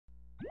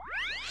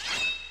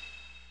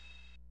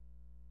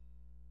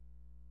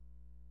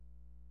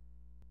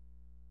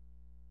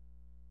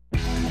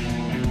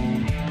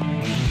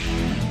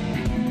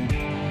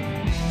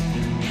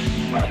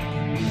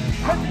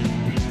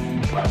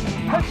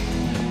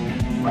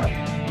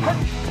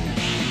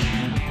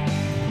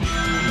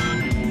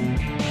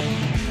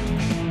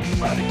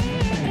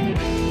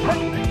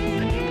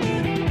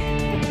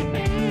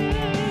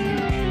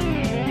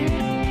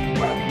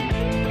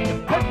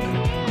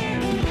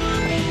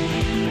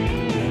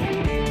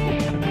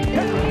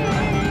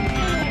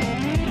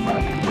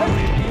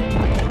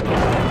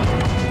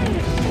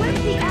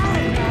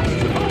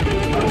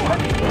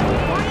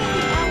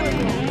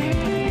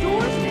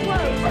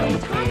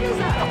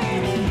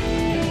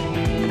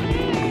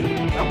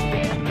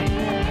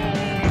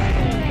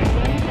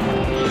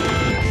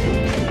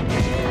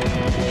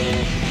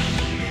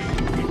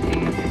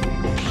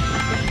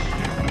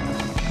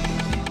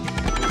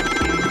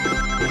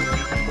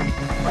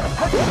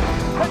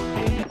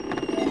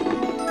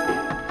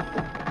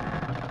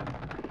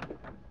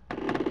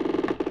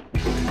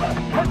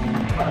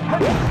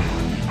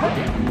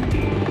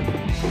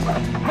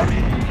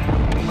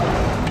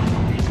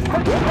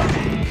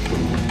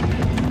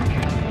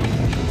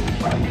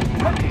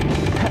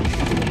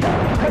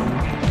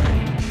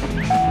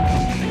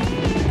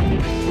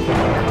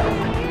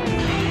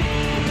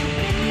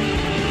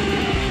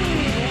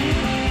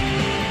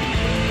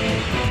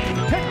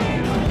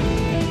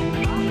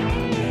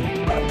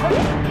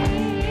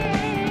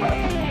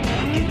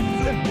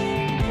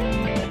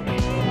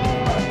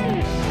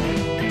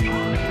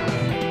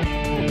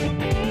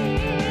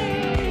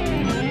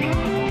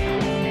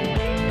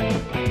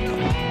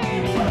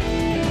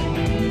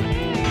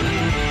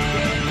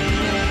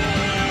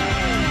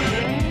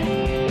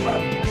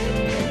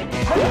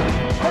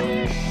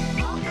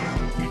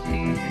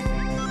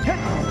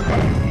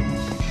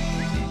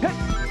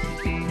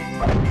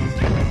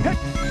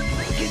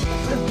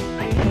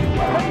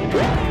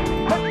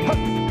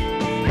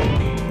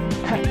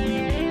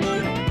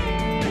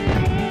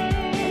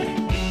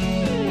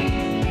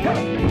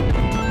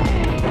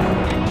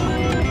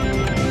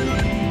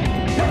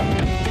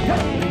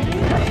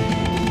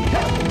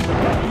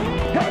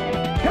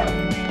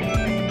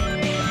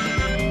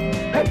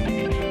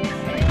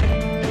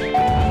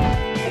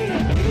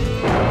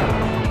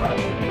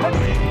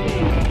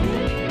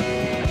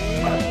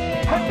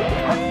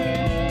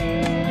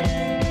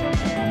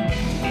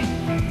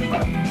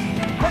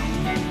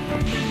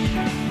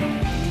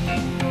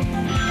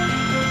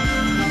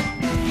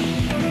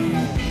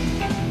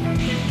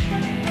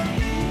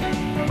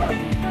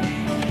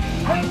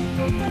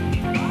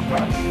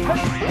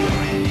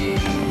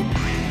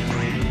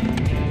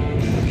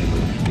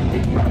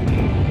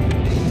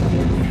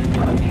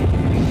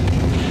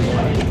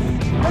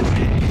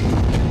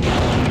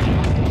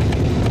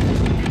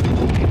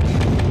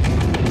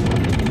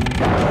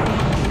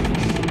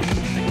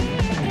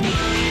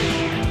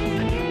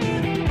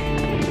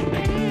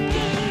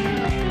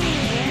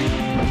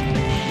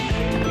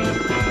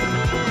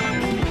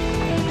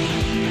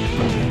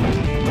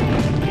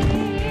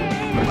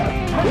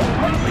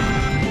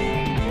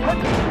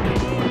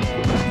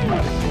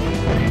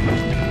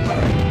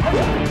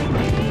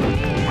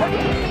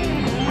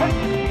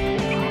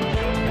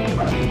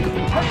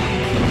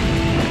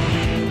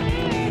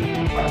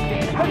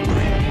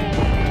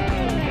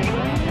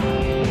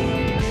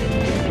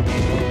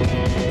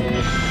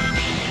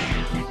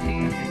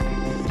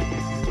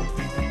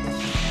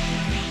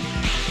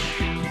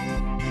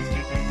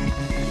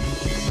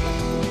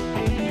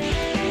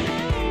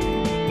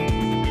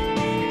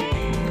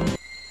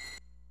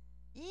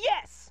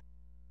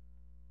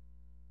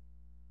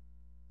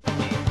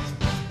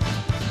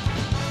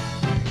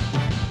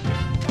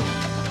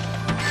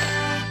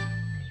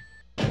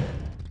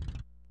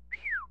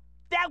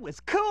That was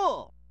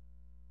cool!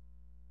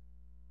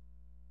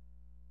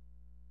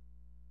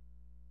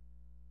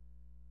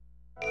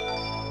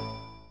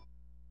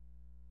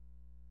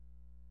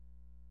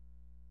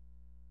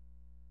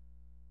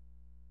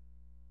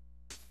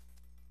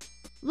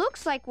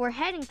 Looks like we're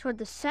heading toward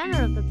the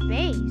center of the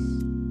base.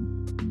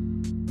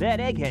 That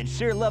egghead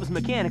sure loves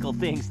mechanical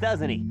things,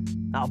 doesn't he?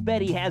 I'll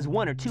bet he has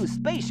 1 or 2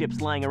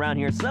 spaceships lying around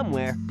here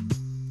somewhere.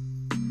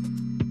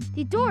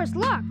 The door's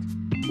locked.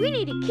 We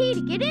need a key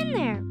to get in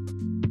there.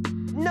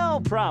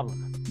 No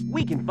problem.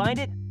 We can find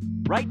it.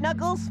 Right,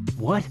 Knuckles?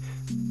 What?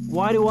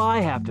 Why do I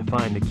have to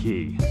find the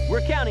key?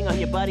 We're counting on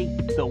you, buddy.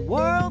 The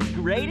world's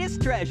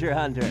greatest treasure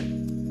hunter.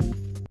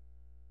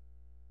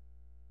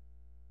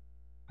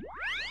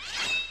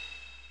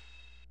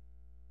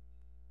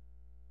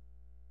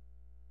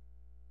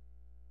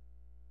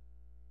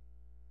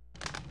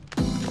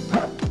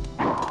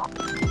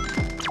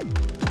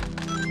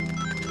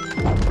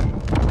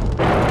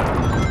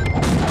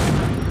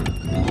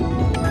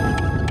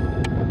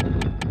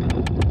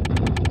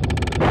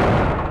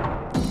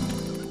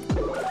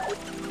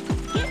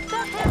 Get the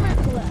hammer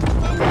clip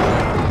and use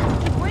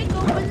this to break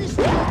open the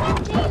steel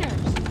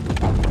containers.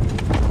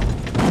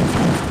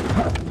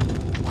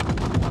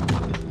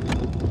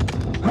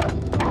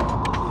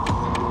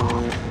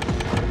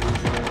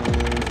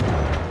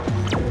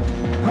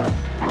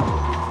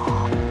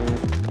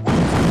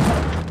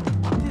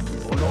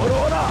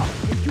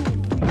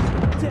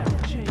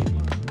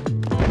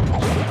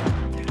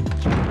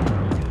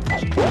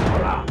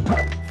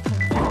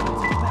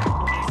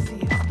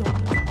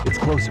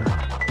 closer.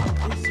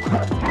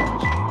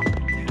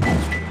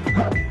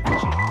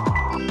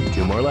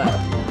 2 more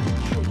left.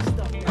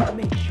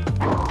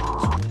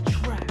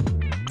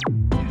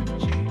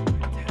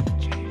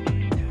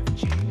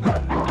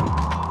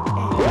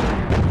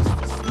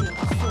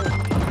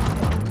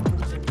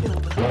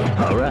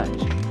 All right.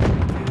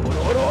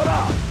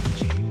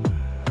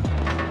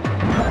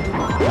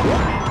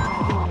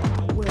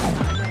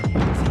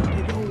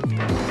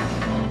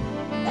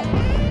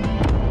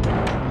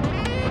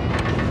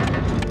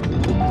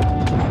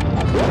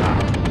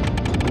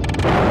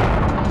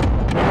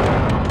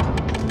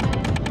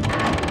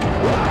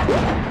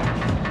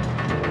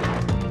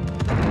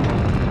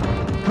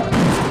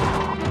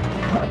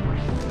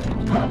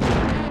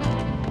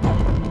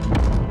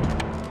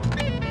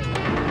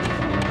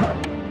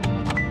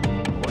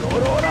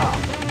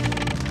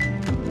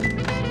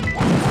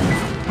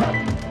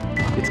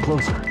 It's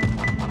closer.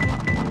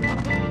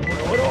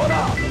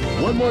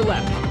 1 more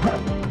left.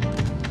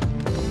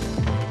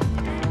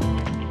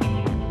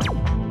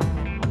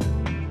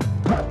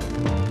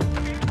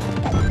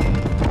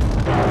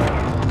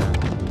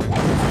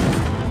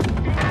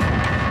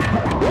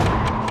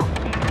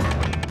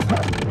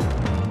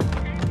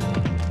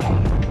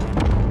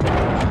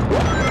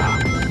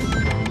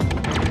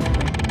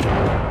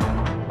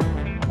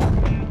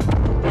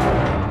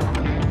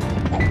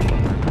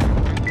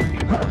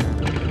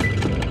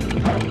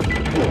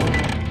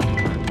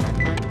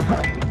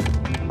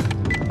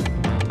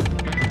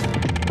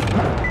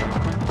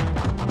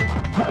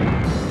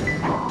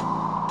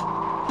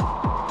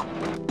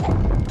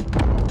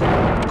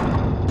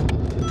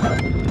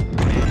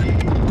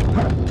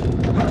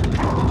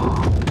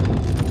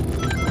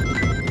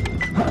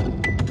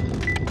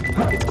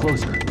 It's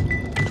closer.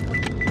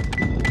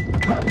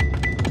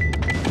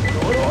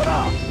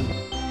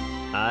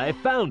 I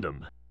found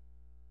him.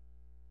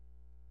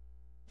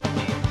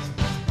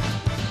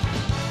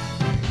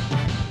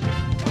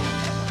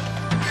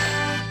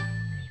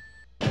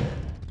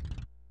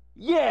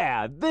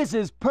 Yeah, this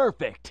is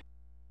perfect.